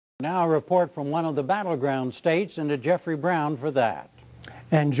Now a report from one of the battleground states, and to Jeffrey Brown for that.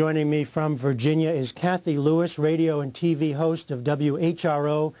 And joining me from Virginia is Cathy Lewis, radio and TV host of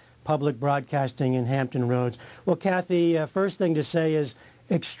WHRO Public Broadcasting in Hampton Roads. Well, Cathy, first thing to say is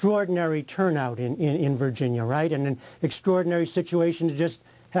extraordinary turnout in Virginia, right? And an extraordinary situation to just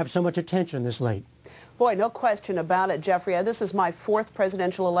have so much attention this late. Boy, no question about it, Jeffrey. This is my fourth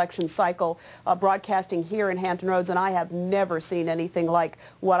presidential election cycle broadcasting here in Hampton Roads, and I have never seen anything like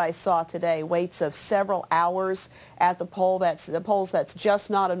what I saw today. Waits of several hours at the polls. That's just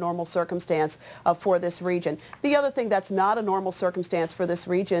not a normal circumstance for this region. The other thing that's not a normal circumstance for this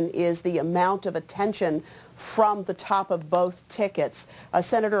region is the amount of attention from the top of both tickets.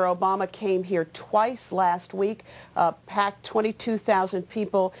 Senator Obama came here twice last week, packed 22,000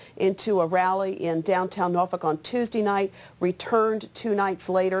 people into a rally in downtown Norfolk on Tuesday night, returned 2 nights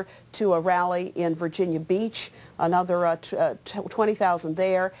later to a rally in Virginia Beach, another 20,000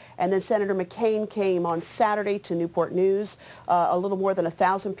 there. And then Senator McCain came on Saturday to Newport News, a little more than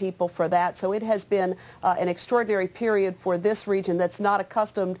 1,000 people for that. So it has been an extraordinary period for this region that's not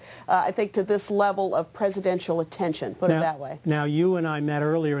accustomed, I think, to this level of presidential attention, put it that way. Now, you and I met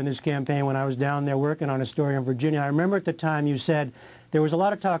earlier in this campaign when I was down there working on a story in Virginia. I remember at the time you said there was a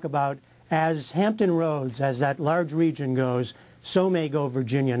lot of talk about as Hampton Roads, as that large region goes, so may go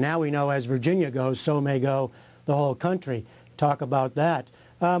Virginia. Now we know as Virginia goes, so may go the whole country. Talk about that.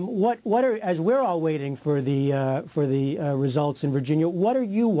 As we're all waiting for the results in Virginia, what are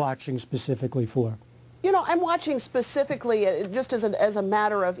you watching specifically for? You know, I'm watching specifically, just as a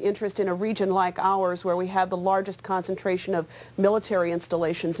matter of interest in a region like ours where we have the largest concentration of military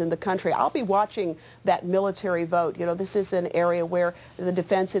installations in the country. I'll be watching that military vote. You know, this is an area where the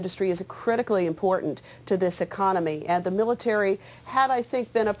defense industry is critically important to this economy. And the military had, I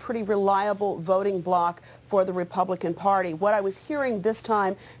think, been a pretty reliable voting bloc for the Republican Party. What I was hearing this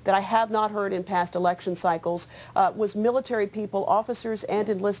time that I have not heard in past election cycles was military people, officers and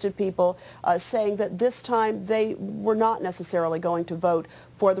enlisted people, saying that this time they were not necessarily going to vote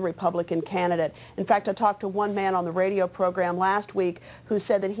for the Republican candidate. In fact, I talked to one man on the radio program last week who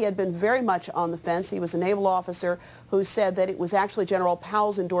said that he had been very much on the fence. He was a naval officer who said that it was actually General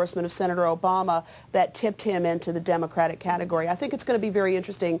Powell's endorsement of Senator Obama that tipped him into the Democratic category. I think it's going to be very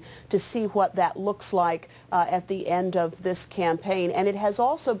interesting to see what that looks like at the end of this campaign. And it has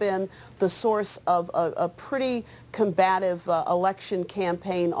also been the source of a pretty combative election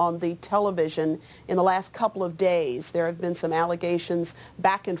campaign on the television in the last couple of days. There have been some allegations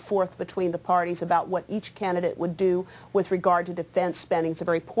back and forth between the parties about what each candidate would do with regard to defense spending. It's a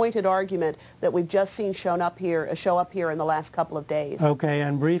very pointed argument that we've just seen show up here in the last couple of days. Okay,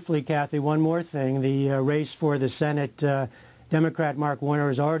 and briefly, Cathy, one more thing. The race for the Senate, Democrat Mark Warner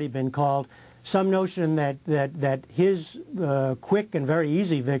has already been called. Some notion that his quick and very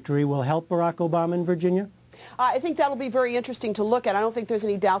easy victory will help Barack Obama in Virginia? I think that'll be very interesting to look at. I don't think there's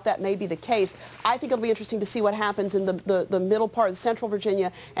any doubt that may be the case. I think it'll be interesting to see what happens in the middle part of Central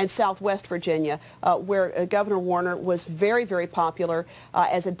Virginia and Southwest Virginia, where Governor Warner was very, very popular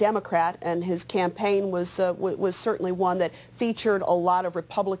as a Democrat, and his campaign was certainly one that featured a lot of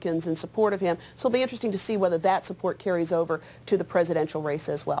Republicans in support of him. So it'll be interesting to see whether that support carries over to the presidential race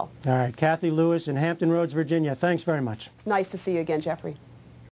as well. All right. Cathy Lewis in Hampton Roads, Virginia. Thanks very much. Nice to see you again, Jeffrey.